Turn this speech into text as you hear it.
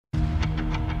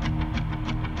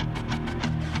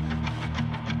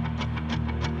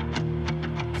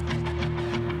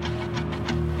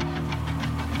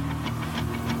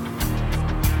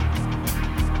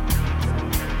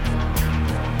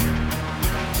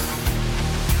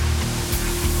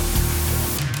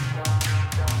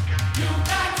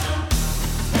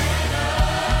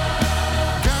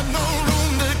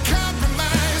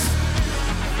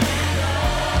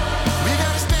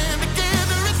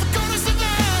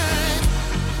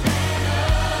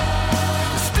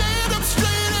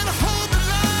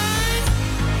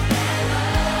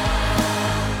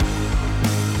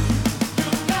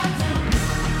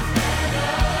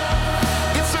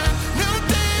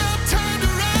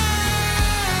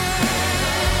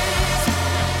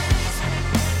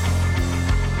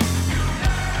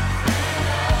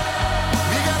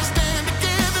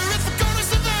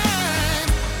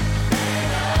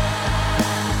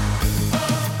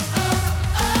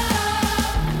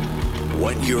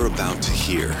What you're about to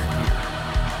hear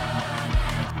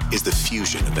is the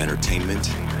fusion of entertainment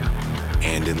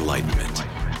and enlightenment.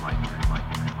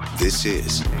 This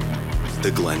is the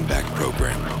Glenn Beck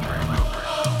Program.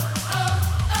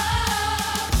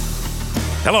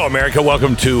 Hello, America.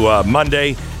 Welcome to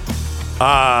Monday.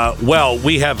 Well,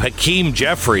 we have Hakeem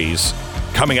Jeffries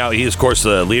coming out. He is, of course,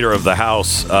 the leader of the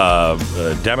House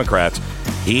Democrats.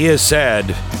 He has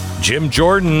said, Jim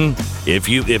Jordan,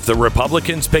 if the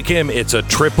Republicans pick him, it's a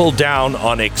triple down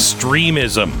on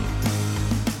extremism.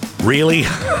 Really,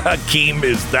 Hakeem,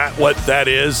 is that what that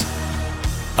is?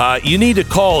 You need to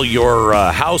call your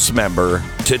House member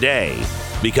today,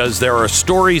 because there are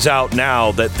stories out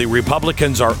now that the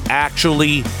Republicans are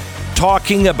actually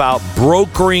talking about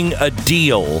brokering a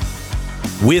deal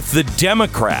with the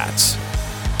Democrats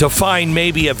to find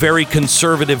maybe a very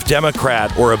conservative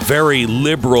Democrat or a very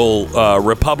liberal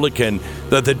Republican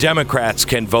that the Democrats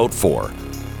can vote for.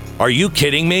 Are you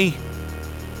kidding me?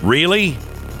 Really?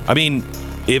 I mean,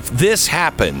 if this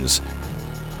happens,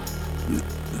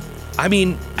 I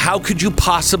mean, how could you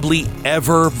possibly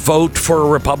ever vote for a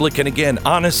Republican again?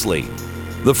 Honestly,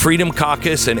 the Freedom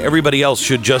Caucus and everybody else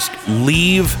should just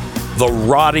leave the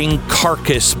rotting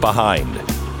carcass behind.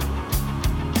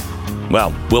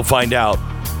 Well, we'll find out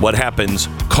what happens.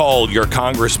 Call your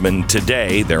congressman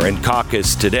today. They're in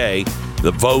caucus today.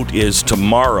 The vote is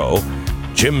tomorrow.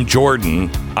 Jim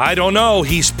Jordan, I don't know.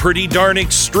 He's pretty darn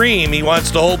extreme. He wants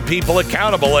to hold people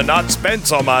accountable and not spend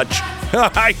so much.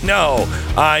 I know.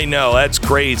 That's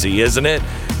crazy, isn't it?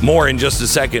 More in just a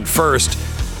second. First,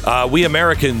 we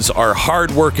Americans are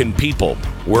hardworking people.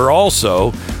 We're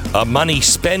also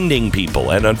money-spending people.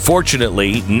 And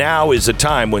unfortunately, now is a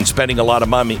time when spending a lot of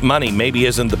money maybe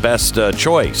isn't the best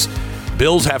choice.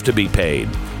 Bills have to be paid.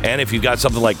 And if you've got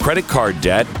something like credit card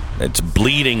debt, it's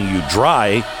bleeding you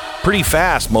dry pretty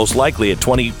fast, most likely at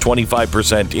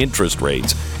 20-25% interest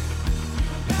rates.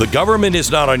 The government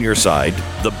is not on your side.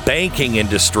 The banking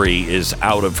industry is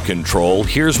out of control.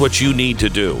 Here's what you need to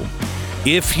do.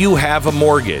 If you have a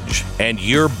mortgage and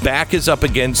your back is up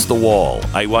against the wall,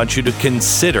 I want you to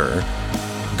consider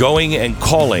going and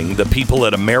calling the people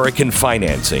at American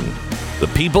Financing. The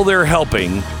people they're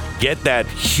helping get that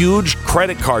huge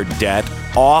credit card debt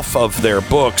off of their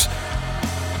books.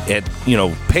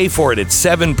 Pay for it at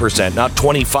 7%, not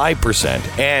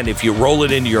 25%. And if you roll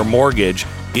it into your mortgage,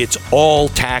 it's all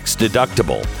tax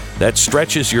deductible. That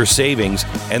stretches your savings,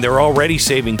 and they're already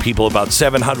saving people about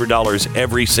 $700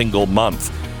 every single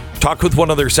month. Talk with one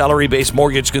of their salary-based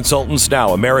mortgage consultants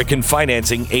now. American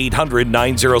Financing,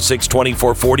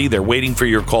 800-906-2440. They're waiting for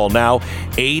your call now,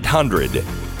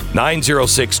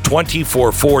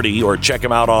 800-906-2440, or check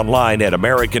them out online at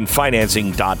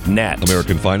AmericanFinancing.net.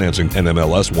 American Financing,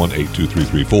 NMLS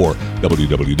 182334,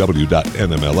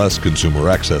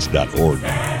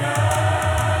 www.nmlsconsumeraccess.org.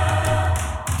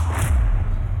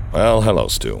 Well, hello,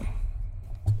 Stu.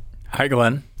 Hi,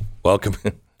 Glenn. Welcome.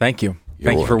 Thank you.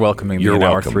 Thank you for welcoming me in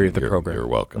hour 3 of the program. You're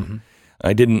welcome. Mm-hmm.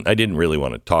 I didn't really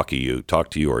want to talk to you,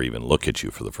 or even look at you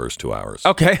for the first 2 hours.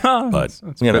 Okay, but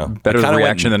that's better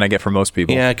reaction than I get from most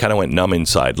people. Yeah, I kind of went numb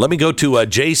inside. Let me go to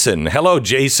Jason. Hello,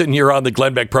 Jason. You're on the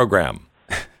Glenn Beck program.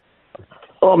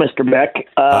 Hello, Mr. Beck.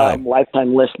 I'm a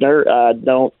lifetime listener.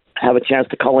 Don't have a chance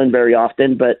to call in very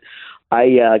often, but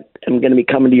I am going to be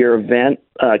coming to your event,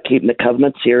 Keeping the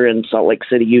Covenants, here in Salt Lake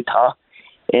City, Utah.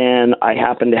 And I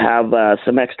happen to have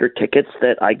some extra tickets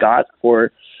that I got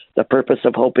for the purpose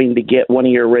of hoping to get one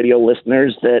of your radio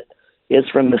listeners that is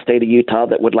from the state of Utah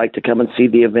that would like to come and see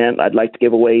the event. I'd like to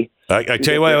give away. I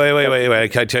tell you, wait. I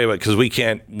can't tell you what, because we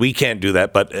can't do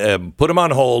that. But put them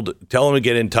on hold. Tell them to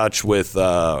get in touch with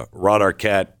Rod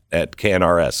Arquette at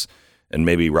KNRS, and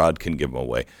maybe Rod can give them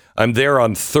away. I'm there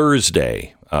on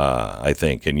Thursday, I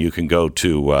think, and you can go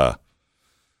to I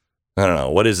don't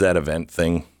know, what is that event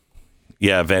thing?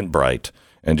 Yeah, Eventbrite,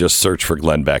 and just search for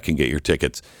Glenn Beck and get your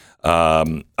tickets.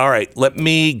 All right, let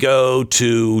me go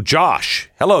to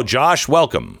Josh. Hello, Josh.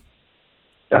 Welcome.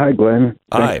 Hi, Glenn.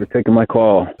 Thanks for taking my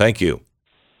call. Thank you.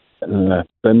 I've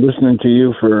been listening to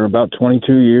you for about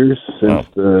 22 years, since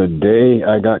the day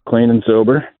I got clean and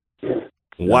sober.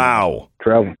 Wow.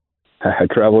 I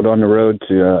traveled on the road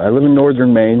to, I live in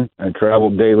northern Maine. I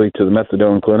traveled daily to the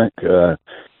methadone clinic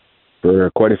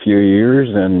for quite a few years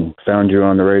and found you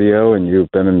on the radio, and you've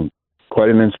been quite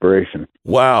an inspiration.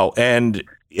 Wow. And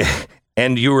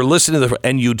you were listening to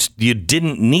and you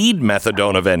didn't need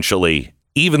methadone eventually,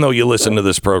 even though you listened to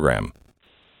this program.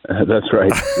 That's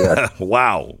right. Yeah.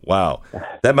 Wow.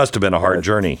 That must have been a hard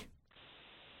journey.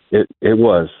 It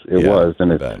was. It was.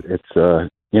 And it's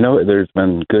there's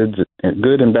been good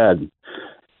and bad,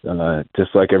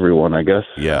 just like everyone, I guess.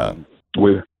 Yeah.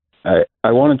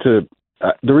 I wanted to.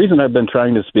 The reason I've been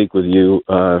trying to speak with you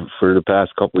for the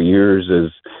past couple of years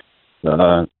is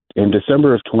in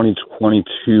December of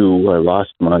 2022, I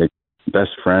lost my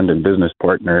best friend and business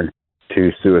partner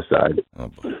to suicide.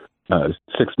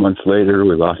 6 months later,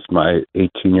 we lost my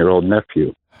 18-year-old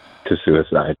nephew to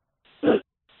suicide.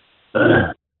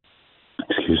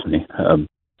 Excuse me.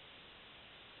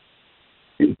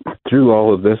 Through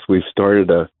all of this, we've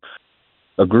started a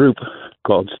group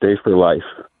called Stay for Life.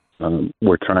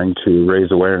 We're trying to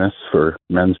raise awareness for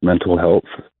men's mental health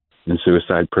and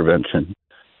suicide prevention.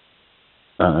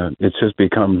 It's just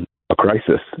become a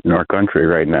crisis in our country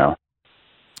right now.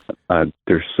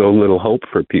 There's so little hope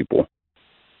for people.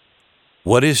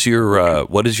 What is your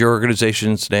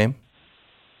organization's name?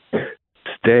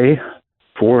 Stay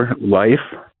for Life.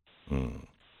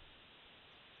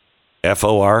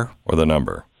 FOR or the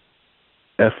number?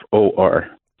 FOR.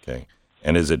 Okay.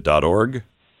 And is it .org?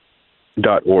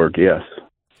 .org, yes.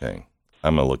 Okay.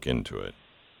 I'm going to look into it.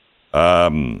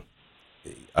 I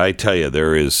tell you,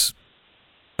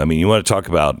 you want to talk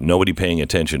about nobody paying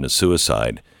attention to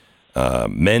suicide,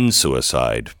 men's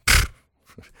suicide.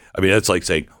 That's like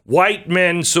saying, white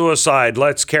men suicide,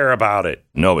 let's care about it.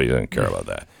 Nobody doesn't care about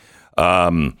that.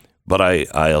 But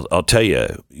I'll tell you,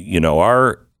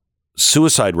 our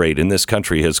suicide rate in this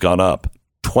country has gone up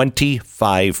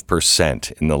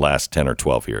 25% in the last 10 or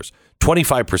 12 years.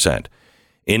 25%.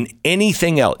 In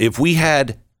anything else, if we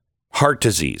had heart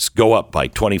disease go up by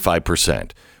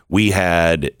 25%, we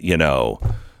had,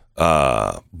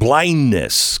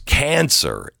 blindness,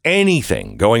 cancer,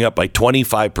 anything going up by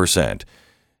 25%,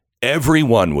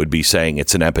 everyone would be saying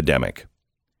it's an epidemic.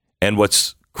 And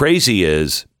what's crazy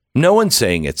is no one's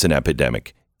saying it's an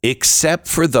epidemic except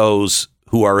for those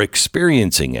who are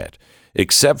experiencing it,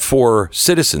 except for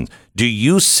citizens. Do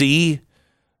you see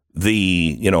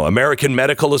the, American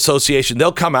Medical Association?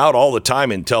 They'll come out all the time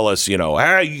and tell us,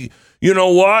 hey, you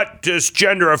know what? This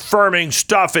gender affirming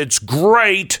stuff, it's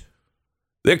great.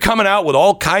 They're coming out with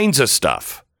all kinds of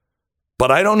stuff.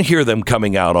 But I don't hear them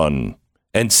coming out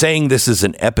and saying this is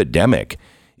an epidemic.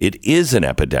 It is an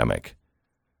epidemic.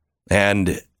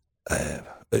 And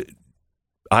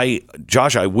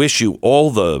Josh, I wish you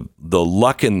all the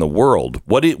luck in the world.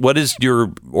 What does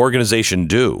your organization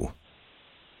do?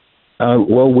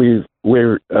 Well,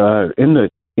 we're in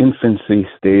the infancy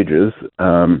stages.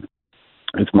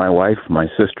 It's my wife, my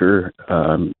sister,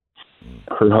 her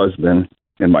husband,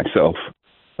 and myself.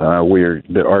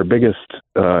 Our biggest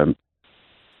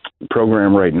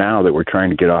program right now that we're trying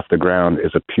to get off the ground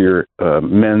is a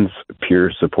men's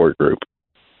peer support group.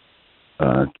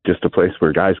 Just a place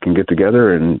where guys can get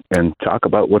together and talk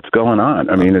about what's going on.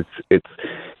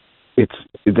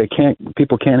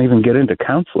 People can't even get into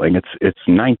counseling. It's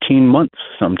 19 months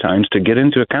sometimes to get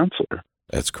into a counselor.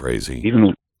 That's crazy.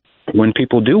 Even when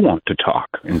people do want to talk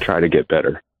and try to get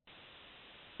better.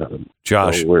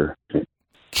 Josh,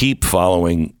 keep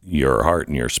following your heart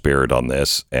and your spirit on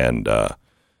this, and don't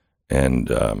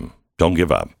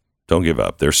give up. Don't give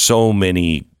up. There's so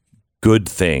many good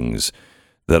things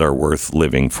that are worth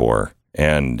living for,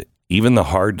 and even the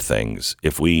hard things.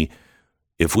 If we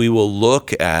will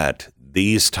look at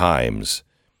these times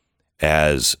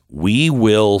as we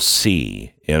will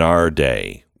see in our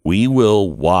day, we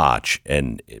will watch,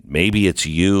 and maybe it's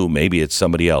you, maybe it's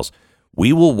somebody else.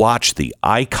 We will watch the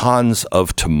icons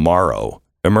of tomorrow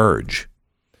emerge,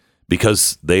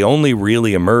 because they only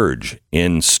really emerge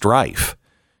in strife,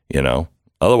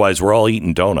 Otherwise, we're all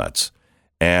eating donuts.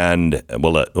 And,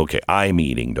 I'm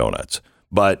eating donuts.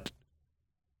 But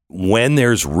when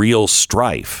there's real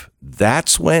strife,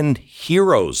 that's when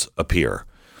heroes appear.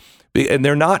 And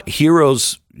they're not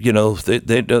heroes,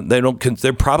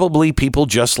 they're probably people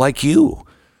just like you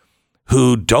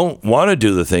who don't want to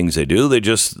do the things they do.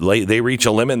 They reach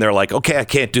a limit and they're like, okay, I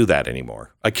can't do that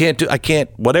anymore. I can't,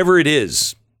 whatever it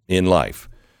is in life.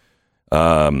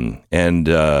 And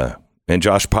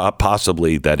Josh,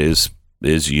 possibly that is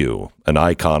you, an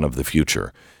icon of the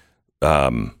future.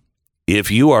 If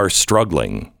you are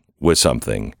struggling with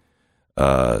something,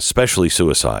 especially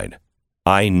suicide,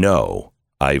 I know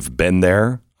I've been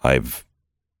there. I've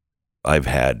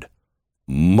had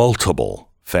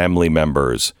multiple family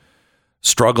members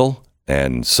struggle,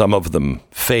 and some of them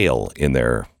fail in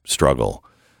their struggle.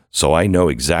 So I know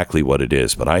exactly what it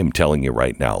is, but I'm telling you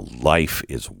right now, life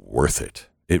is worth it.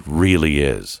 It really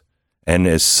is. And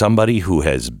as somebody who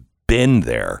has been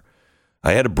there,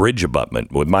 I had a bridge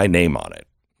abutment with my name on it.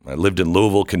 I lived in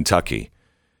Louisville, Kentucky,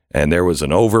 and there was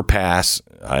an overpass.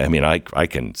 I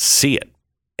can see it.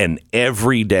 And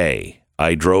every day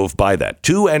I drove by that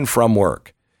to and from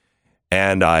work.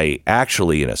 And I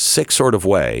actually, in a sick sort of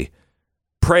way,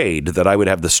 prayed that I would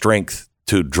have the strength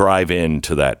to drive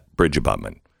into that bridge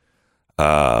abutment.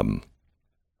 Thank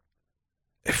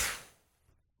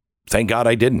God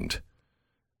I didn't.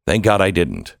 Thank God I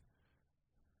didn't.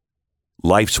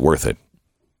 Life's worth it.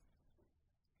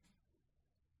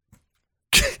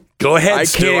 Go ahead,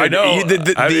 Stu. I know.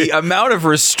 The amount of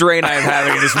restraint I'm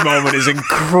having in this moment is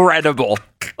incredible.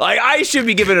 Like, I should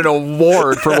be given an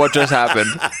award for what just happened.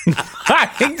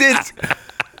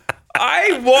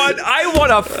 I want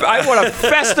a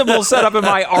festival set up in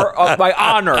my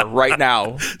honor right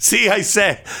now. See, I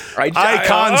said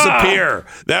icons appear.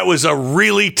 That was a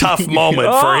really tough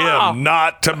moment for him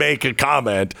not to make a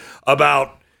comment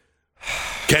about,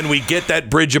 can we get that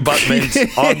bridge abutment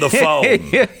on the phone?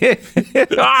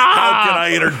 How can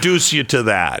I introduce you to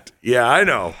that? Yeah, I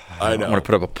know. I want to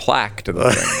put up a plaque to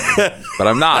the thing, but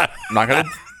I'm not. I'm not going to.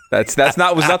 Was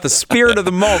not the spirit of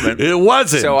the moment. It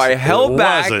wasn't. So I held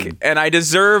back, and I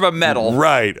deserve a medal.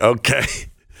 Right. Okay.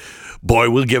 Boy,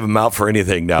 we'll give them out for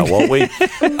anything now, won't we?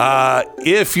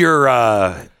 If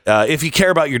you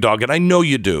care about your dog, and I know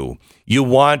you do, you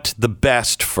want the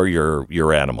best for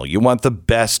your animal. You want the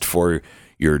best for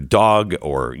your dog,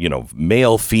 or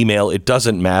male, female. It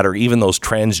doesn't matter. Even those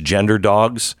transgender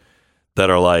dogs that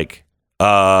are like,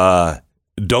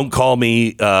 don't call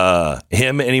me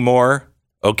him anymore.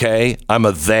 Okay, I'm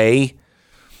a they.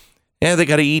 Yeah, they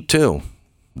got to eat too.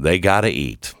 They got to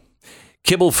eat.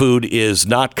 Kibble food is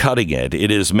not cutting it.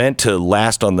 It is meant to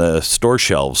last on the store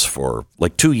shelves for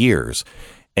like 2 years.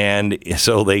 And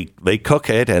so they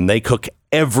cook it, and they cook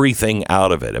everything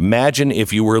out of it. Imagine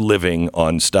if you were living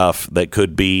on stuff that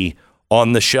could be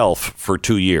on the shelf for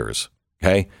 2 years.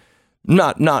 Okay,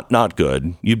 not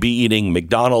good. You'd be eating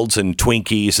McDonald's and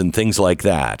Twinkies and things like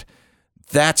that.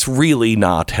 That's really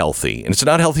not healthy. And it's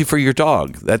not healthy for your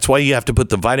dog. That's why you have to put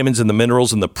the vitamins and the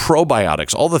minerals and the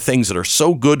probiotics, all the things that are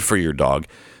so good for your dog,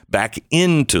 back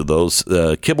into those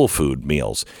kibble food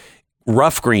meals.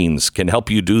 Rough Greens can help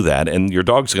you do that, and your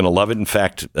dog's going to love it. In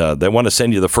fact, they want to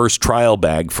send you the first trial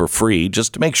bag for free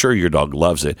just to make sure your dog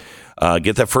loves it.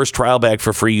 Get that first trial bag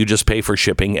for free. You just pay for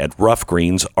shipping at Rough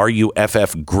Greens,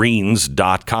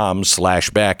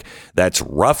 ruffgreens.com/Beck. That's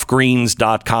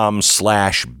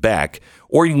ruffgreens.com/Beck.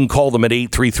 Or you can call them at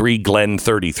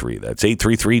 833-GLEN-33. That's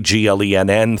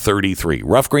 833-GLENN-33.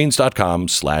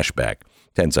 ruffgreens.com/Beck.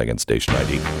 10 seconds, station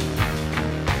ID.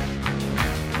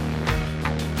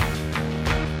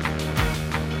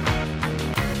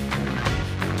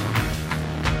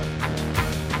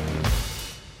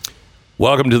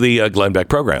 Welcome to the Glenn Beck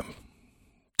program.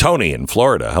 Tony in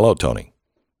Florida. Hello, Tony.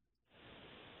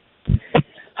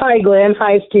 Hi, Glenn.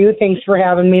 Hi, Stu. Thanks for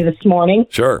having me this morning.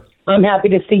 Sure. I'm happy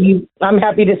to see you. I'm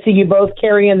happy to see you both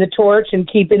carrying the torch and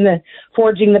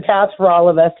forging the path for all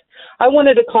of us. I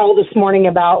wanted to call this morning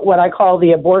about what I call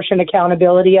the Abortion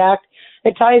Accountability Act.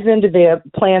 It ties into the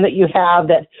plan that you have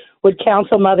that would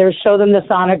counsel mothers, show them the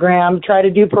sonogram, try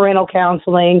to do parental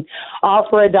counseling,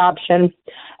 offer adoption.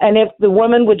 And if the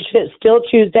woman would still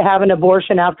choose to have an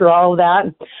abortion after all of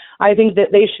that, I think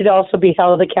that they should also be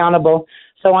held accountable.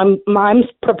 So I'm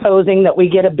proposing that we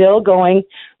get a bill going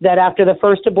that after the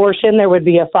first abortion, there would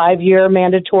be a 5-year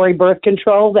mandatory birth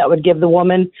control that would give the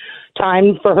woman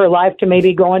time for her life to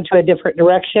maybe go into a different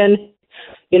direction.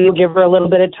 Give her a little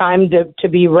bit of time to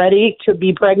be ready to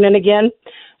be pregnant again.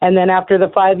 And then after the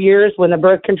 5 years, when the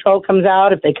birth control comes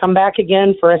out, if they come back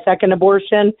again for a second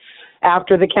abortion,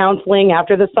 after the counseling,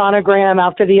 after the sonogram,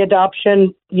 after the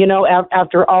adoption,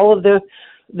 after all of the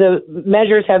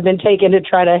measures have been taken to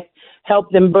try to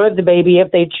help them birth the baby, if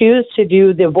they choose to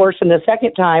do the abortion the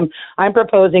second time, I'm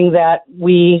proposing that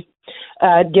we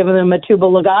give them a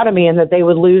tubal ligotomy and that they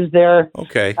would lose their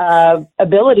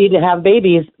ability to have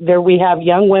babies. There we have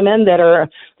young women that are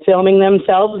filming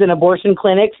themselves in abortion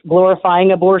clinics,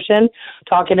 glorifying abortion,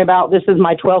 talking about this is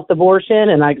my 12th abortion,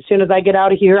 and as soon as I get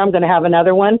out of here, I'm going to have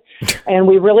another one. And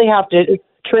we really have to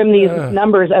trim these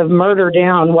numbers of murder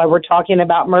down while we're talking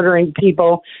about murdering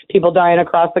people dying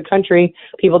across the country,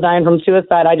 people dying from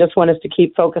suicide. I just want us to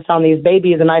keep focus on these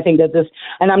babies. And I think that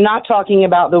and I'm not talking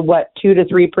about the 2 to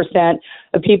 3%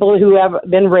 of people who have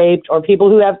been raped or people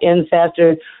who have incest.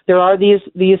 There are these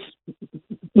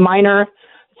minor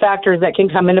factors that can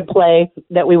come into play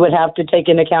that we would have to take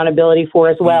in accountability for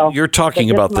as well. You're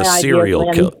talking about the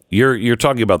serial kill. You're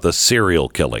talking about the serial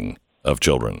killing of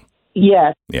children.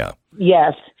 Yes. Yeah.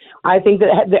 Yes. I think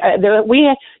that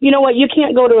you know what, you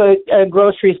can't go to a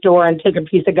grocery store and take a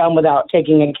piece of gum without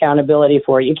taking accountability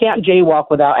for it. You can't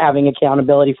jaywalk without having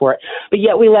accountability for it. But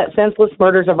yet we let senseless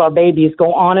murders of our babies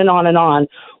go on and on and on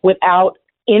without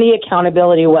any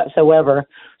accountability whatsoever.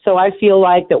 So I feel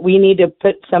like that we need to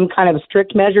put some kind of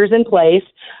strict measures in place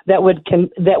that would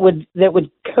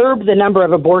curb the number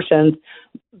of abortions.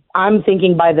 I'm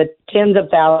thinking by the tens of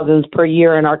thousands per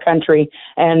year in our country,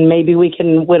 and maybe we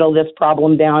can whittle this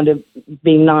problem down to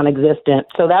being non-existent.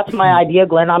 So that's my idea,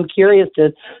 Glenn. I'm curious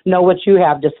to know what you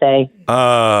have to say.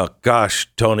 Gosh,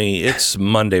 Tony, it's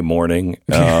Monday morning,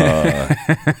 and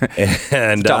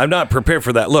I'm not prepared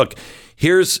for that. Look,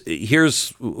 here's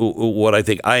what I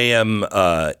think. I am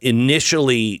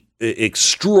initially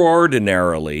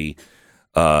extraordinarily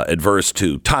adverse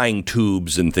to tying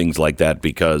tubes and things like that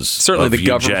because certainly of the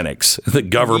eugenics, the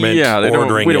government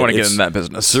ordering. We don't want to get into that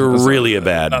business. It's really a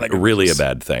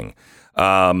bad thing.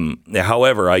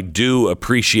 However, I do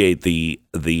appreciate the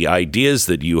ideas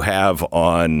that you have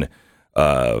on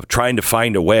trying to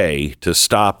find a way to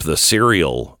stop the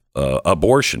serial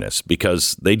abortionists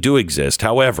because they do exist.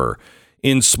 However,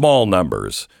 in small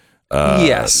numbers.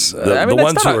 Yes. The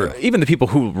ones who are even the people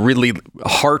who really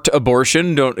heart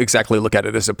abortion don't exactly look at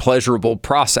it as a pleasurable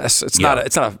process. It's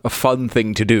not a fun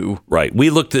thing to do. Right. We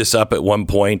looked this up at one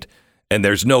point, and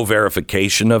there's no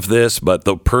verification of this, but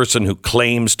the person who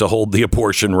claims to hold the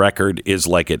abortion record is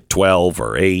like at 12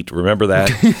 or 8. Remember that?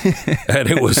 And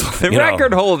it was the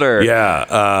record holder.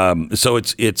 Yeah. So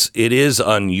it is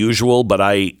unusual, but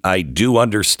I do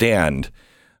understand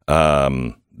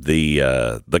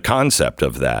the concept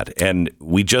of that, and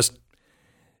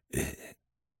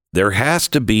there has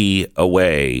to be a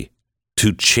way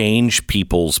to change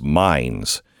people's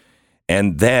minds,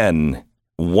 and then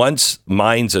once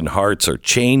minds and hearts are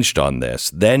changed on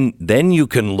this, then you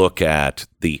can look at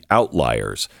the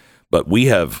outliers. But we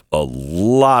have a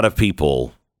lot of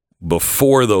people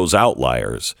before those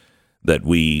outliers that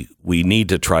we need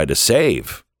to try to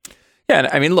save. Yeah,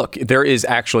 I mean, look, there is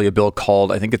actually a bill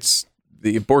called, I think it's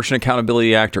the Abortion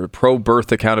Accountability Act or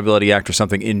Pro-Birth Accountability Act or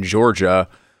something in Georgia,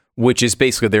 which is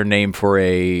basically their name for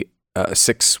a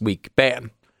 6-week ban.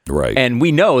 Right. And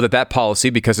we know that policy,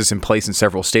 because it's in place in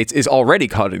several states, is already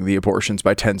cutting the abortions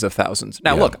by tens of thousands.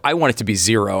 Now, look, I want it to be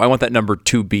 0. I want that number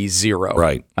to be 0.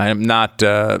 Right. I am not,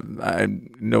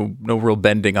 no real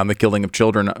bending on the killing of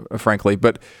children, frankly.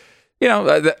 But,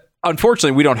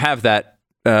 unfortunately, we don't have that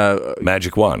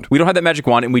magic wand. We don't have that magic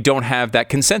wand, and we don't have that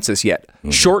consensus yet.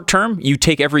 Mm-hmm. Short term, you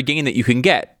take every gain that you can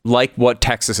get, like what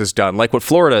Texas has done, like what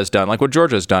Florida has done, like what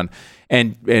Georgia has done,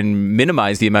 and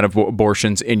minimize the amount of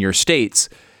abortions in your states.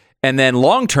 And then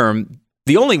long term,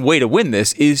 the only way to win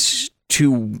this is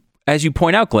to, as you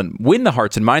point out, Glenn, win the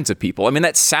hearts and minds of people. I mean,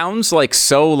 that sounds like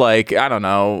I don't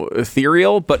know,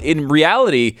 ethereal, but in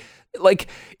reality, like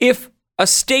if a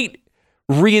state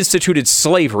reinstituted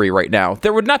slavery right now,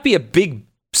 there would not be a big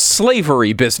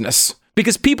slavery business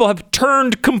because people have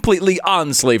turned completely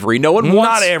on slavery. No one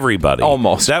wants... Not everybody.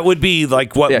 Almost. That would be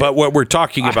like but what we're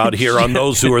talking about here on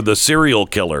those who are the serial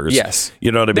killers. Yes.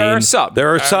 You know what I mean? There are some.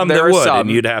 There are some that would,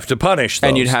 and you'd have to punish those.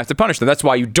 And you'd have to punish them. That's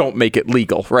why you don't make it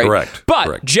legal, right? Correct.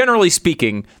 But generally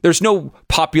speaking, there's no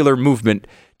popular movement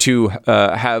to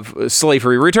have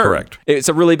slavery returned. Correct. It's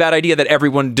a really bad idea that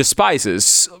everyone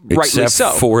despises, rightly so.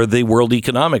 Except for the World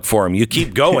Economic Forum. You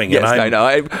keep going. Yes, and I know.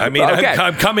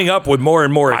 I'm coming up with more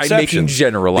and more exceptions. I'm making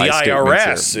generalized the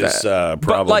IRS is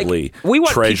probably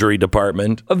Treasury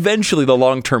Department. Eventually, the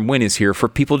long-term win is here for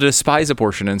people to despise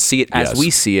abortion and see it as we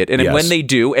see it. And when they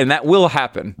do, and that will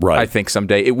happen, I think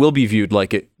someday, it will be viewed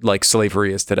like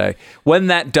slavery is today. When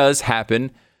that does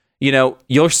happen,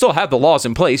 you'll still have the laws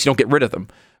in place. You don't get rid of them.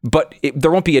 But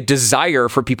there won't be a desire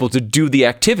for people to do the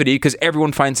activity because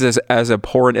everyone finds it as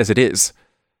abhorrent as it is.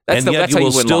 Yet you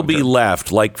will still be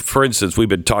left. Like, for instance, we've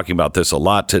been talking about this a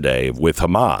lot today with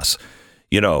Hamas.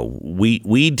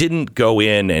 We didn't go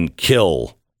in and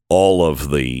kill all of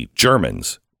the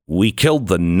Germans. We killed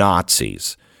the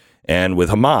Nazis. And with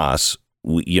Hamas,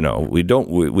 we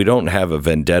don't have a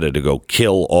vendetta to go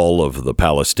kill all of the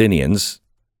Palestinians,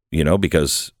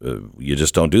 because you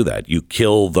just don't do that. You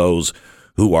kill those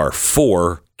who are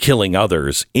for killing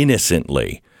others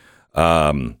innocently.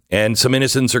 And some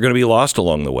innocents are going to be lost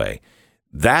along the way.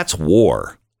 That's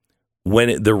war.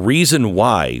 The reason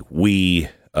why we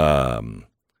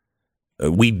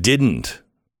didn't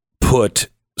put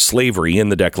slavery in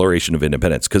the Declaration of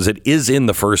Independence, because it is in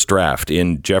the first draft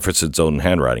in Jefferson's own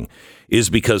handwriting, is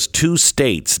because 2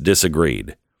 states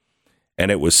disagreed.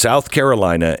 And it was South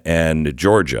Carolina and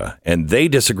Georgia, and they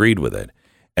disagreed with it.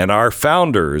 And our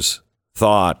founders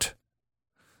thought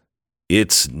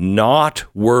it's not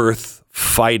worth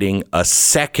fighting a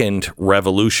second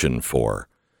revolution for.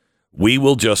 We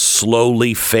will just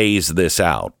slowly phase this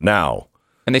out. Now,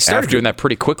 and they started doing that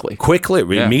pretty quickly.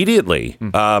 Immediately.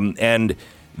 And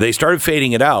they started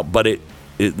fading it out, but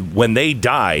when they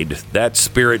died, that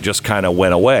spirit just kind of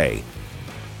went away.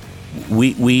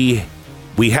 We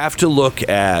have to look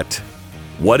at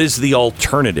what is the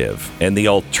alternative, and the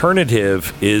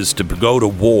alternative is to go to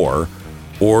war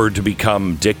or to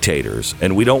become dictators,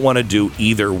 and we don't want to do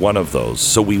either one of those.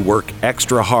 So we work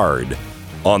extra hard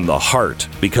on the heart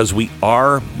because we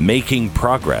are making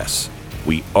progress.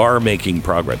 We are making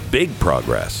progress, big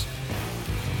progress.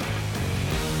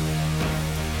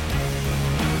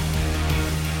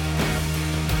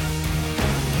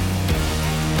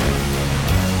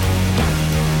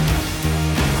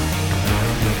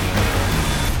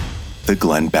 The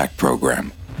Glenn Beck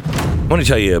Program. I want to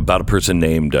tell you about a person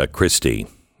named Christy.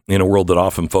 In a world that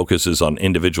often focuses on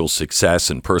individual success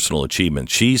and personal achievement,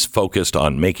 she's focused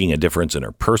on making a difference in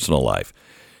her personal life.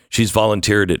 She's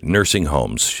volunteered at nursing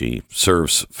homes. She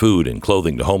serves food and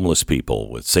clothing to homeless people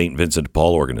with St. Vincent de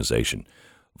Paul organization,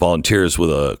 volunteers with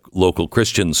a local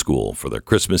Christian school for their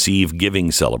Christmas Eve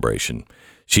giving celebration.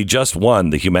 She just won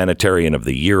the Humanitarian of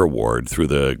the Year award through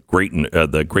the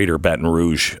Greater Baton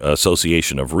Rouge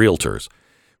Association of Realtors.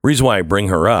 Reason why I bring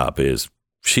her up is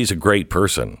she's a great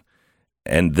person.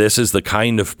 And this is the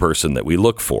kind of person that we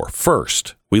look for.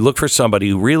 First, we look for somebody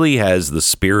who really has the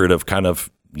spirit of kind of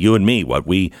you and me, what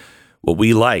we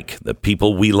like, the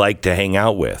people we like to hang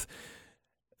out with.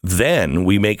 Then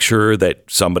we make sure that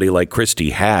somebody like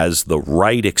Christy has the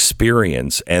right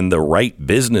experience and the right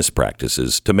business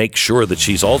practices to make sure that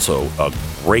she's also a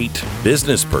great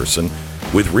business person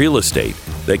with real estate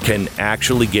that can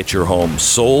actually get your home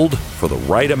sold for the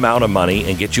right amount of money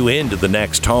and get you into the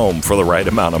next home for the right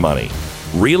amount of money.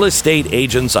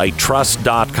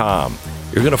 realestateagentsitrust.com.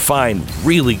 You're going to find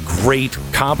really great,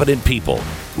 competent people.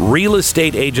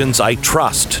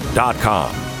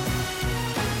 realestateagentsitrust.com.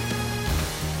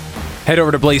 Head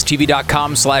over to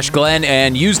blazetv.com/Glenn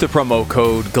and use the promo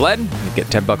code Glenn. You get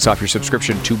 $10 off your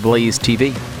subscription to Blaze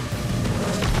TV.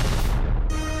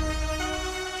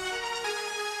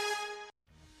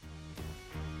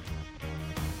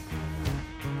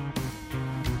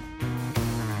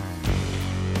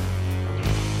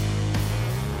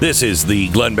 This is the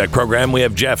Glenn Beck Program. We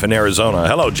have Jeff in Arizona.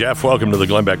 Hello, Jeff. Welcome to the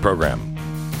Glenn Beck Program.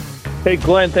 Hey,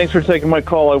 Glenn, thanks for taking my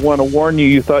call. I want to warn you,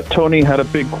 you thought Tony had a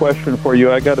big question for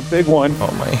you. I got a big one.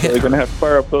 Oh, my God. So you're going to have to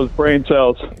fire up those brain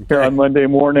cells here on Monday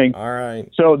morning. All right.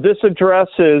 So this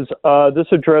addresses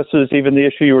even the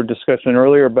issue you were discussing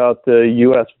earlier about the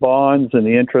U.S. bonds and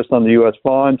the interest on the U.S.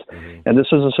 bonds. Mm-hmm. And this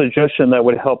is a suggestion that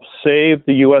would help save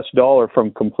the U.S. dollar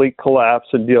from complete collapse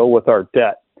and deal with our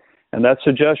debt. And that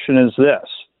suggestion is this.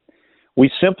 We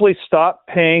simply stop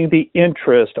paying the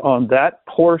interest on that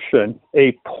portion,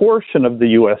 a portion of the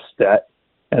U.S. debt,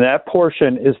 and that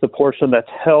portion is the portion that's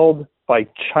held by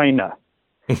China.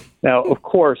 Now, of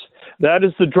course, that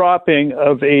is the dropping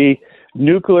of a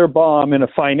nuclear bomb in a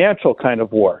financial kind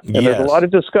of war. And yes. There's a lot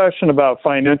of discussion about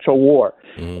financial war.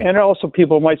 Mm-hmm. And also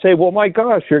people might say, well, my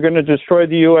gosh, you're going to destroy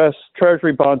the U.S.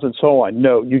 Treasury bonds and so on.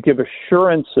 No, you give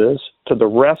assurances to the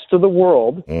rest of the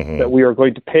world mm-hmm. that we are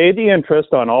going to pay the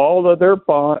interest on all of their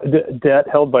debt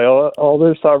held by all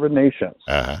their sovereign nations.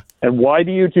 Uh-huh. And why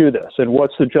do you do this? And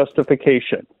what's the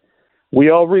justification? We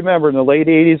all remember in the late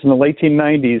 80s and the late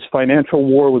 90s, financial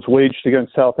war was waged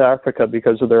against South Africa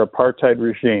because of their apartheid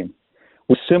regime.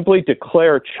 We simply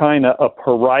declare China a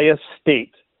pariah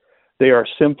state. They are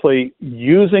simply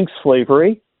using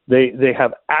slavery. They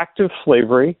have active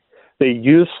slavery. They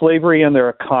use slavery in their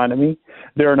economy.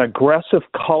 They're an aggressive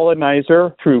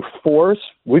colonizer through force.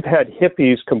 We've had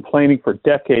hippies complaining for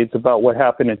decades about what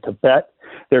happened in Tibet.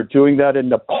 They're doing that in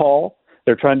Nepal.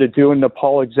 They're trying to do in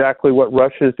Nepal exactly what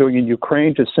Russia is doing in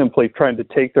Ukraine, just simply trying to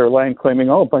take their land,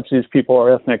 claiming, oh, a bunch of these people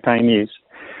are ethnic Chinese.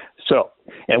 So,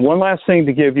 and one last thing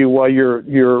to give you while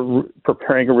you're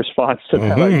preparing a response to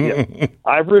that idea.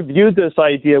 I've reviewed this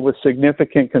idea with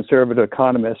significant conservative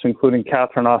economists, including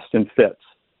Catherine Austin Fitts.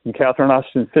 And Catherine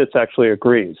Austin Fitts actually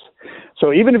agrees.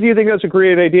 So even if you think that's a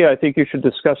great idea, I think you should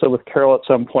discuss it with Carol at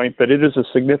some point. But it is a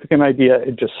significant idea.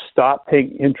 It just stop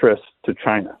paying interest to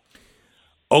China.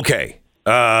 Okay.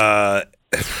 Well,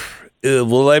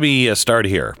 let me start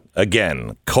here.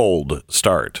 Again, cold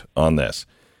start on this.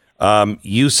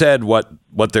 You said what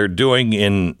they're doing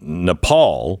in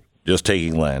Nepal, just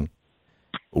taking land.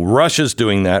 Russia's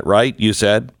doing that, right? You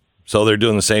said? So they're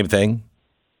doing the same thing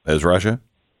as Russia?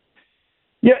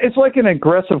 Yeah, it's like an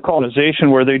aggressive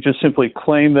colonization where they just simply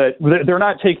claim that they're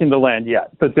not taking the land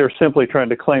yet, but they're simply trying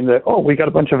to claim that, oh, we got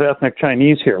a bunch of ethnic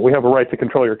Chinese here. We have a right to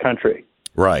control your country.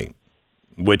 Right.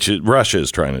 Which Russia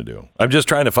is trying to do. I'm just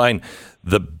trying to find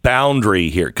the boundary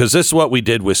here, because this is what we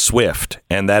did with SWIFT,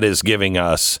 and that is giving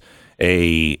us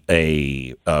a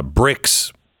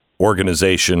BRICS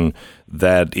organization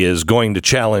that is going to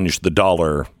challenge the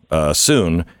dollar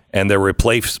soon, and they're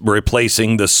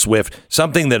replacing the SWIFT,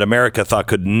 something that America thought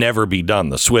could never be done,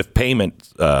 the SWIFT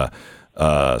payment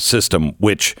system,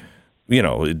 which,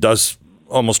 it does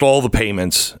almost all the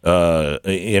payments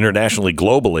internationally,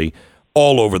 globally,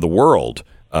 all over the world.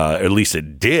 At least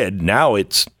it did. Now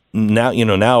it's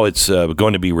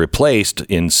going to be replaced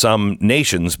in some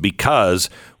nations because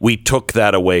we took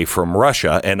that away from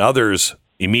Russia, and others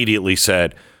immediately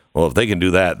said, well, if they can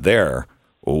do that there,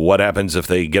 what happens if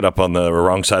they get up on the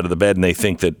wrong side of the bed and they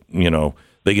think that,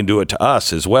 they can do it to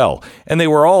us as well? And they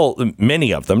were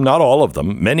many of them, not all of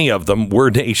them, many of them were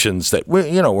nations that,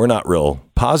 we're not real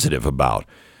positive about.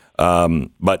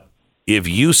 But if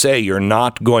you say you're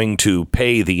not going to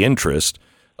pay the interest,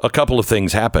 a couple of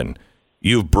things happen.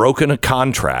 You've broken a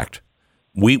contract.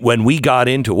 When we got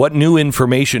into what new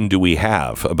information do we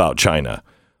have about China?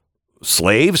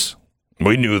 Slaves?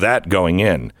 We knew that going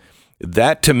in.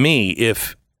 That, to me,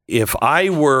 if I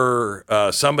were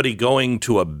somebody going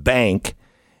to a bank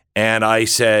and I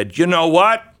said, you know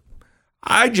what?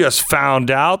 I just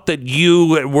found out that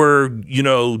you were,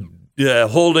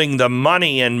 holding the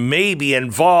money and maybe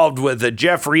involved with the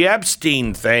Jeffrey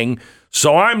Epstein thing,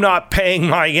 so I'm not paying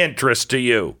my interest to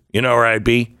you. You know where I'd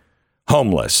be?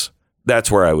 Homeless.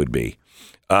 That's where I would be.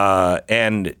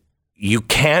 And you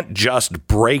can't just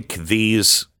break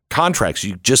these contracts.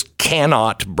 You just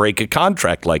cannot break a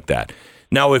contract like that.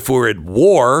 Now, if we're at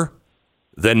war,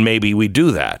 then maybe we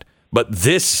do that. But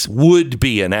this would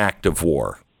be an act of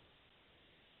war.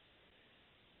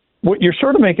 Well, you're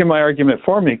sort of making my argument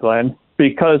for me, Glenn,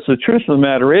 because the truth of the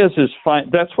matter is fine.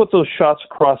 That's what those shots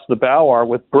across the bow are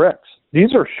with BRICS.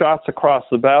 These are shots across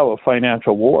the bow of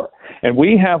financial war. And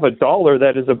we have a dollar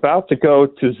that is about to go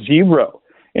to zero.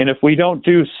 And if we don't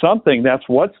do something, that's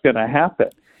what's going to happen.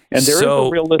 And there is a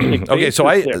realistic basis. Okay, so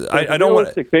I don't want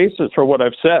realistic basis for what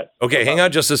I've said. Okay, hang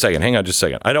on just a second.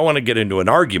 I don't want to get into an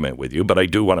argument with you, but I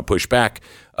do want to push back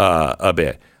a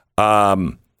bit.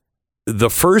 The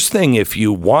first thing, if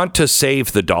you want to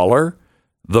save the dollar,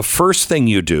 the first thing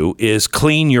you do is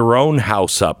clean your own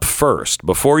house up first.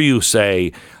 Before you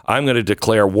say, I'm going to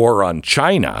declare war on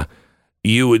China,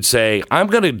 you would say, I'm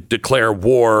going to declare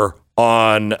war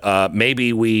on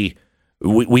maybe we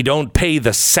don't pay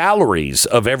the salaries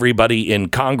of everybody in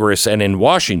Congress and in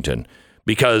Washington,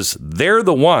 because they're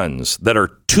the ones that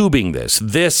are tubing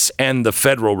this and the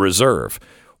Federal Reserve.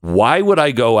 Why would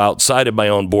I go outside of my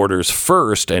own borders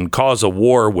first and cause a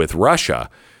war with Russia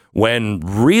when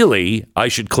really I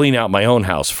should clean out my own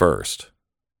house first?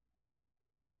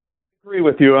 I agree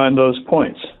with you on those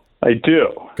points. I do.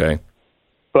 Okay.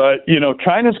 But,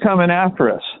 China's coming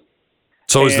after us.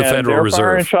 So is the Federal Reserve. They're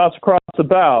firing shots across the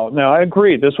bow. Now, I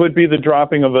agree. This would be the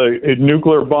dropping of a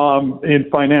nuclear bomb in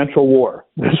financial war.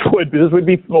 This would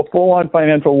be a full-on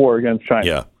financial war against China.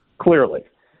 Yeah. Clearly.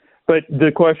 But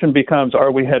the question becomes,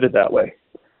 are we headed that way?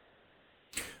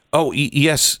 Oh,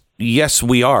 yes,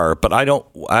 we are. But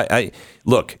I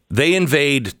look, they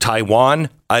invade Taiwan,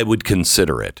 I would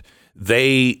consider it.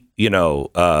 They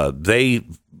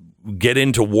get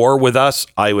into war with us,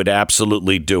 I would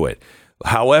absolutely do it.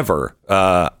 However,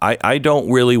 I don't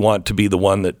really want to be the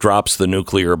one that drops the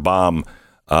nuclear bomb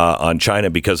on China,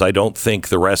 because I don't think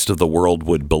the rest of the world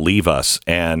would believe us.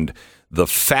 And the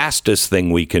fastest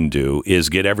thing we can do is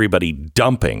get everybody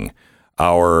dumping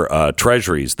our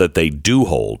treasuries that they do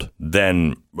hold.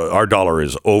 Then our dollar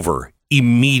is over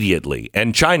immediately.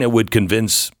 And China would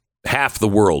convince half the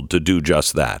world to do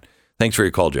just that. Thanks for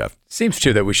your call, Jeff. Seems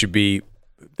too that we should be.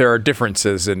 There are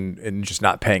differences in just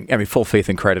not paying. I mean, full faith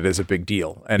in credit is a big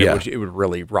deal, and it would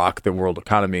really rock the world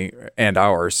economy and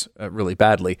ours really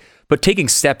badly. But taking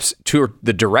steps to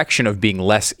the direction of being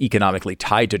less economically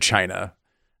tied to China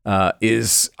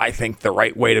is, I think, the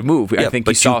right way to move. I think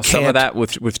you saw some of that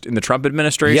with in the Trump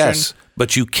administration. Yes,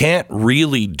 but you can't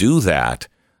really do that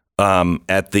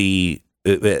with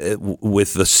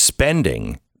the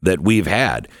spending that we've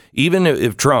had. Even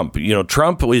if Trump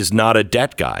is not a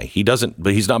debt guy.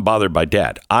 He's not bothered by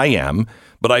debt. I am,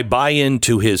 but I buy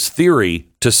into his theory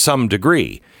to some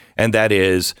degree. And that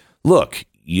is, look,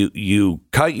 you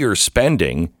cut your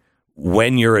spending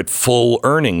when you're at full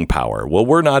earning power. Well,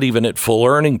 we're not even at full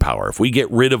earning power. If we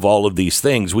get rid of all of these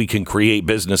things, we can create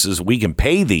businesses, we can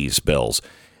pay these bills.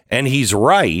 And he's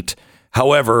right.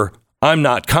 However, I'm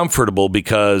not comfortable,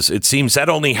 because it seems that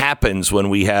only happens when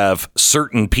we have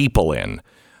certain people in,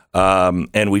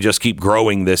 and we just keep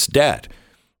growing this debt.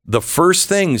 The first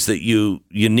things that you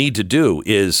need to do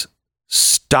is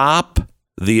stop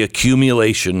the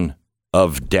accumulation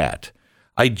of debt.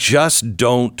 I just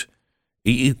don't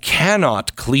You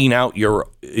cannot clean out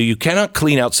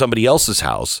somebody else's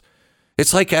house.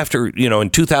 It's like after, in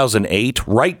 2008,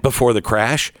 right before the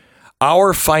crash,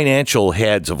 our financial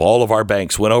heads of all of our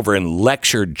banks went over and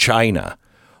lectured China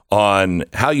on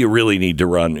how you really need to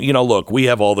run. Look, we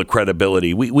have all the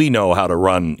credibility. We know how to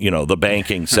run, the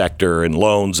banking sector and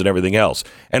loans and everything else.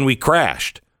 And we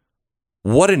crashed.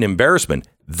 What an embarrassment.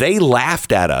 They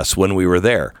laughed at us when we were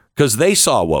there because they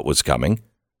saw what was coming.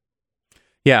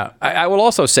 Yeah, I will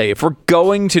also say, if we're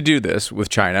going to do this with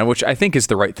China, which I think is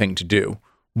the right thing to do,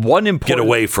 get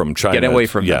away from China. Get away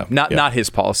from them. Not his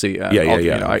policy.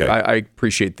 Okay. I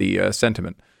appreciate the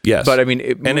sentiment. Yes. But I mean...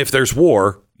 and if there's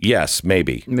war, yes,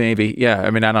 maybe. Maybe, yeah. I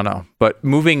mean, I don't know. But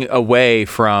moving away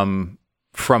from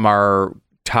our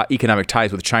economic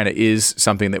ties with China is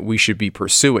something that we should be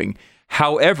pursuing.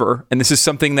 However, and this is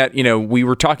something that, we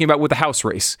were talking about with the House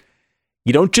race,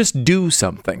 you don't just do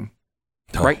something.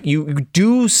 Right? You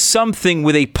do something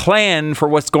with a plan for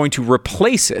what's going to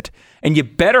replace it. And you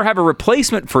better have a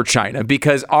replacement for China,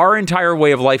 because our entire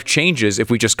way of life changes if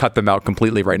we just cut them out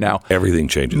completely right now. Everything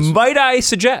changes. Might I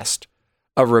suggest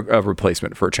a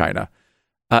replacement for China?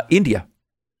 India.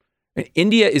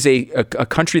 India is a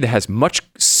country that has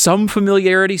some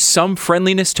familiarity, some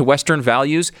friendliness to Western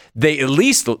values. They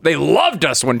loved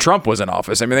us when Trump was in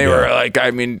office. I mean, they were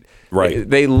right.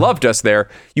 They loved us there.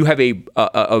 You have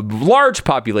a large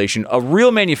population, a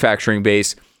real manufacturing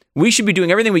base. We should be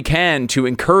doing everything we can to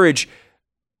encourage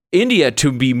India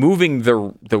to be moving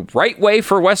the right way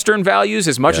for Western values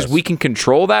as much as we can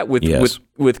control that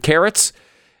with carrots.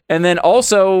 And then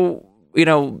also,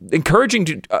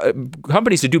 encouraging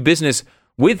companies to do business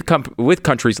with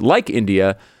countries like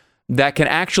India that can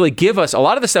actually give us a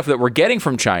lot of the stuff that we're getting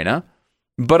from China,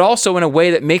 but also in a way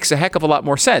that makes a heck of a lot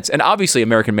more sense. And obviously,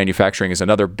 American manufacturing is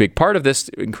another big part of this,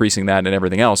 increasing that and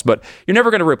everything else. But you're never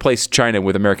going to replace China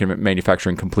with American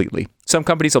manufacturing completely. Some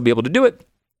companies will be able to do it.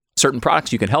 Certain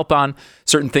products you can help on,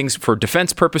 certain things for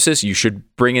defense purposes you should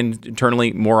bring in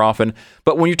internally more often.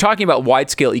 But when you're talking about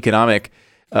wide-scale economic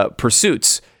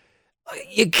pursuits,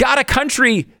 you got a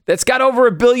country that's got over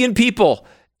 1 billion people,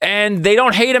 and they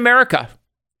don't hate America.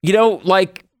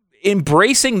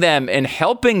 Embracing them and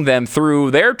helping them through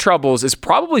their troubles is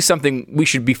probably something we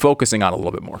should be focusing on a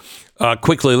little bit more.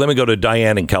 Quickly, let me go to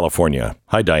Diane in California.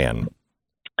 Hi, Diane.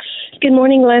 Good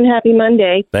morning, Glenn. Happy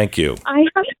Monday. Thank you. I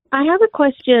have a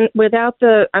question without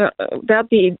the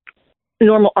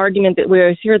normal argument that we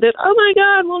always hear that, oh my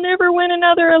God, we'll never win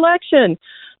another election.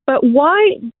 But what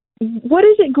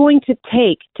is it going to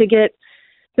take to get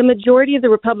the majority of the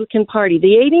Republican Party,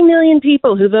 the 80 million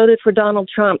people who voted for Donald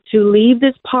Trump, to leave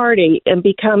this party and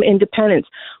become independents?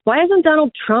 Why hasn't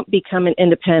Donald Trump become an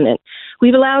independent?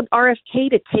 We've allowed RFK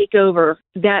to take over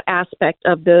that aspect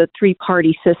of the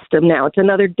three-party system now. It's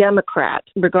another Democrat,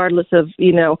 regardless of,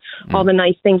 all the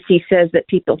nice things he says that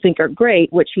people think are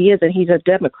great, which he isn't. He's a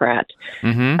Democrat.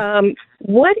 Mm-hmm.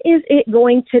 What is it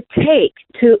going to take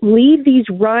to leave these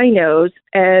rhinos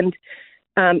and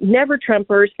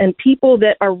never-Trumpers and people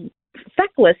that are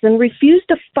feckless and refuse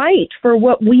to fight for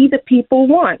what we the people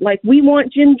want? Like, we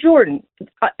want Jim Jordan.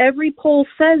 Every poll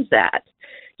says that.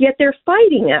 Yet they're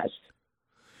fighting us.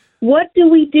 What do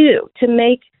we do to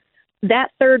make that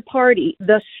third party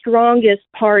the strongest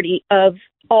party of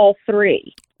all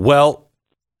three? Well,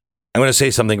 I'm going to say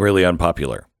something really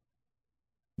unpopular.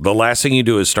 The last thing you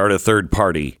do is start a third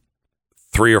party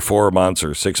 3 or 4 months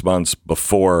or 6 months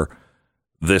before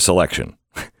this election.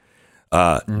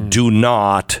 Do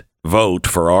not vote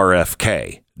for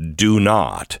RFK. Do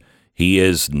not. He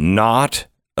is not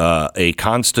a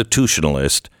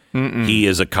constitutionalist. Mm-mm. He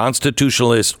is a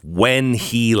constitutionalist when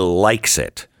he likes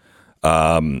it.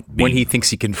 When he thinks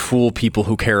he can fool people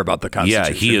who care about the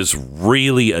Constitution. Yeah, he is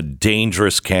really a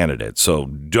dangerous candidate. So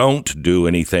don't do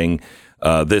anything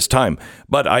this time.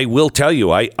 But I will tell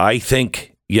you, I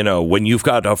think, when you've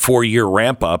got a 4-year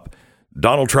ramp up,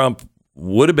 Donald Trump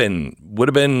would have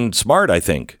been smart, I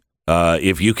think.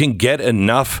 If you can get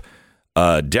enough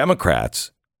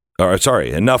enough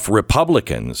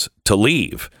Republicans to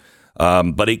leave.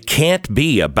 But it can't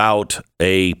be about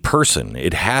a person.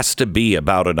 It has to be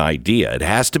about an idea. It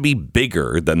has to be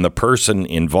bigger than the person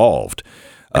involved.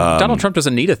 Donald Trump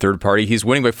doesn't need a third party. He's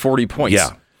winning by 40 points.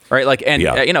 Yeah. Right.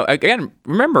 Again,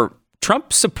 remember,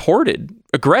 Trump supported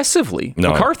aggressively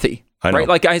McCarthy.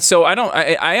 Right.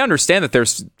 I understand that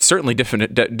there's certainly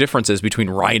differences between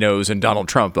rhinos and Donald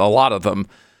Trump, a lot of them.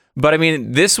 But I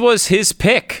mean, this was his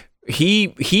pick.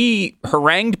 He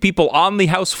harangued people on the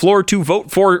House floor to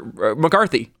vote for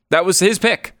McCarthy. That was his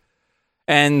pick.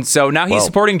 And so now he's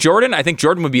supporting Jordan. I think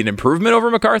Jordan would be an improvement over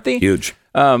McCarthy. Huge.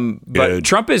 But Huge.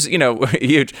 Trump is,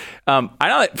 huge. I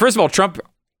know. First of all, Trump,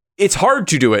 it's hard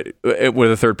to do it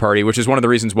with a third party, which is one of the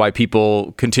reasons why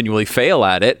people continually fail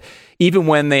at it, even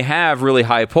when they have really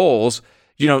high polls.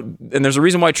 And there's a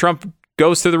reason why Trump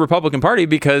goes to the Republican Party,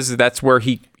 because that's where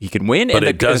he can win, and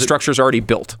the structure's already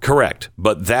built. Correct.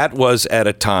 But that was at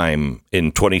a time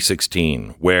in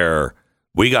 2016 where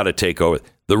we got to take over.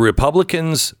 The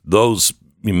Republicans, those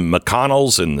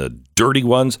McConnells and the dirty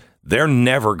ones, they're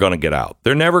never going to get out.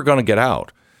 They're never going to get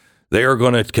out. They are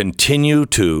going to continue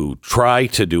to try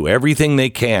to do everything they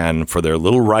can for their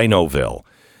little Rhinoville.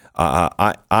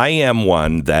 I am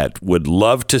one that would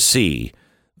love to see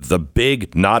the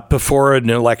big, not before an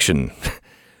election,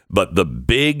 but the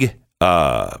big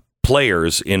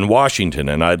players in Washington.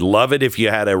 And I'd love it if you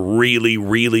had a really,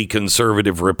 really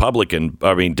conservative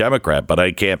Democrat, but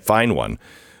I can't find one.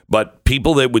 But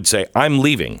people that would say, I'm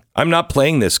leaving. I'm not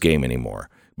playing this game anymore,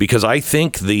 because I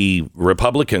think the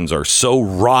Republicans are so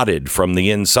rotted from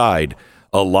the inside,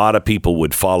 a lot of people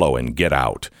would follow and get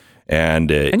out.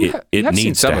 And it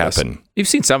needs to happen. You've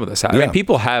seen some of this. I mean,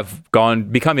 people have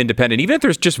become independent, even if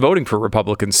there's just voting for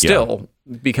Republicans, still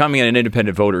becoming an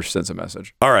independent voter sends a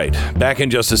message. All right, back in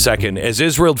just a second. As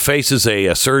Israel faces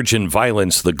a surge in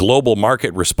violence, the global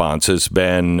market response has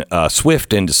been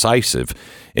swift and decisive.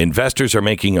 Investors are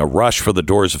making a rush for the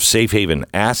doors of safe haven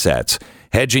assets,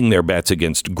 hedging their bets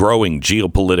against growing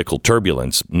geopolitical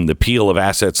turbulence. And the appeal of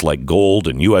assets like gold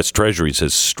and U.S. Treasuries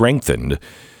has strengthened.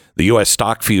 The U.S.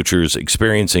 stock futures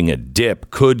experiencing a dip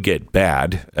could get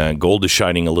bad. Gold is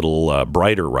shining a little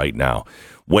brighter right now.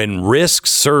 When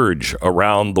risks surge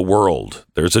around the world,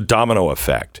 there's a domino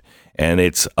effect, and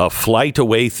it's a flight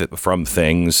away from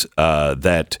things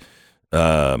that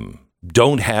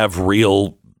don't have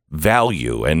real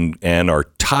value and are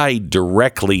tied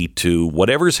directly to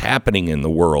whatever's happening in the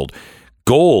world.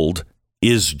 Gold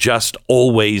is just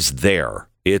always there.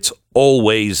 It's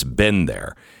always been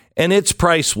there. And its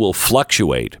price will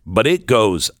fluctuate, but it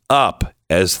goes up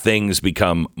as things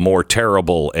become more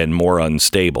terrible and more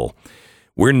unstable.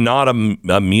 We're not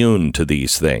immune to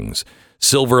these things.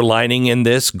 Silver lining in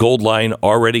this, Goldline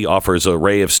already offers a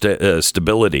ray of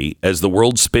stability. As the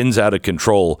world spins out of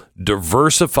control,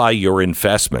 diversify your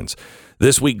investments.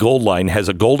 This week, Goldline has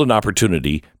a golden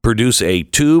opportunity. Produce a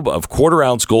tube of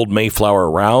quarter-ounce gold Mayflower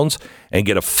rounds and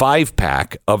get a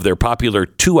 5-pack of their popular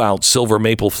 2-ounce silver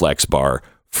Maple Flex bar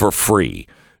for free.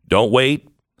 Don't wait.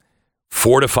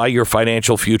 Fortify your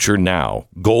financial future now.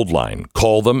 Goldline.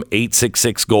 Call them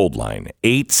 866-GOLDLINE.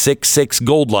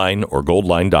 866-GOLDLINE or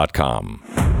goldline.com.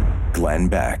 Glenn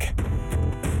Beck.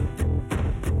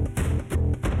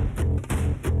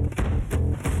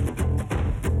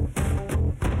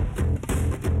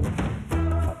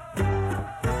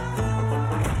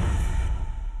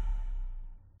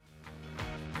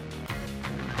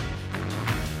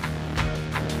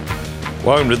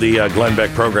 Welcome to the Glenn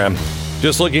Beck program.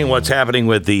 Just looking at what's happening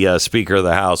with the Speaker of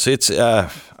the House.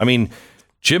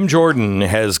 Jim Jordan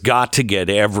has got to get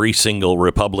every single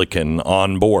Republican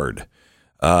on board.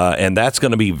 And that's going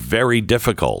to be very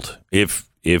difficult. If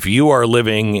you are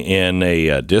living in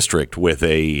a district with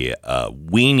a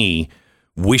weenie,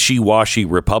 wishy-washy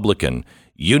Republican,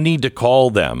 you need to call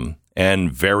them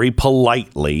and very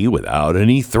politely, without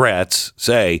any threats,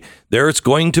 say there's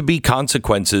going to be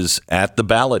consequences at the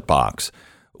ballot box.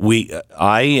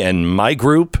 I and my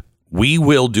group, we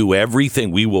will do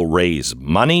everything. We will raise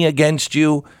money against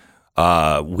you.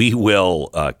 We will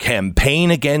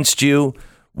campaign against you.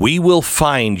 We will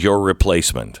find your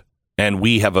replacement. And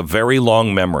we have a very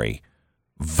long memory.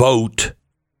 Vote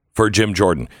for Jim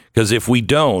Jordan. Because if we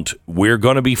don't, we're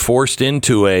going to be forced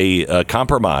into a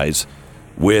compromise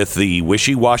with the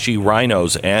wishy-washy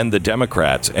rhinos and the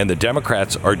Democrats. And the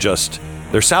Democrats are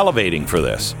they're salivating for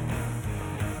this.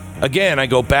 Again, I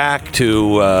go back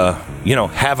to,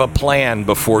 have a plan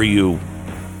before you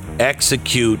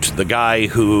execute the guy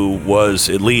who was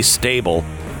at least stable.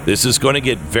 This is going to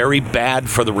get very bad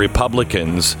for the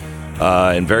Republicans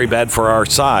and very bad for our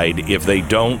side if they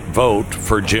don't vote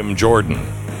for Jim Jordan,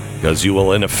 because you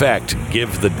will, in effect,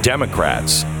 give the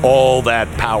Democrats all that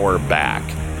power back.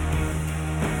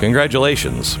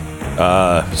 Congratulations.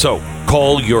 So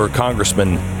call your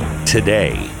congressman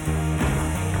today.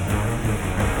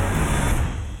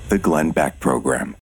 The Glenn Beck Program.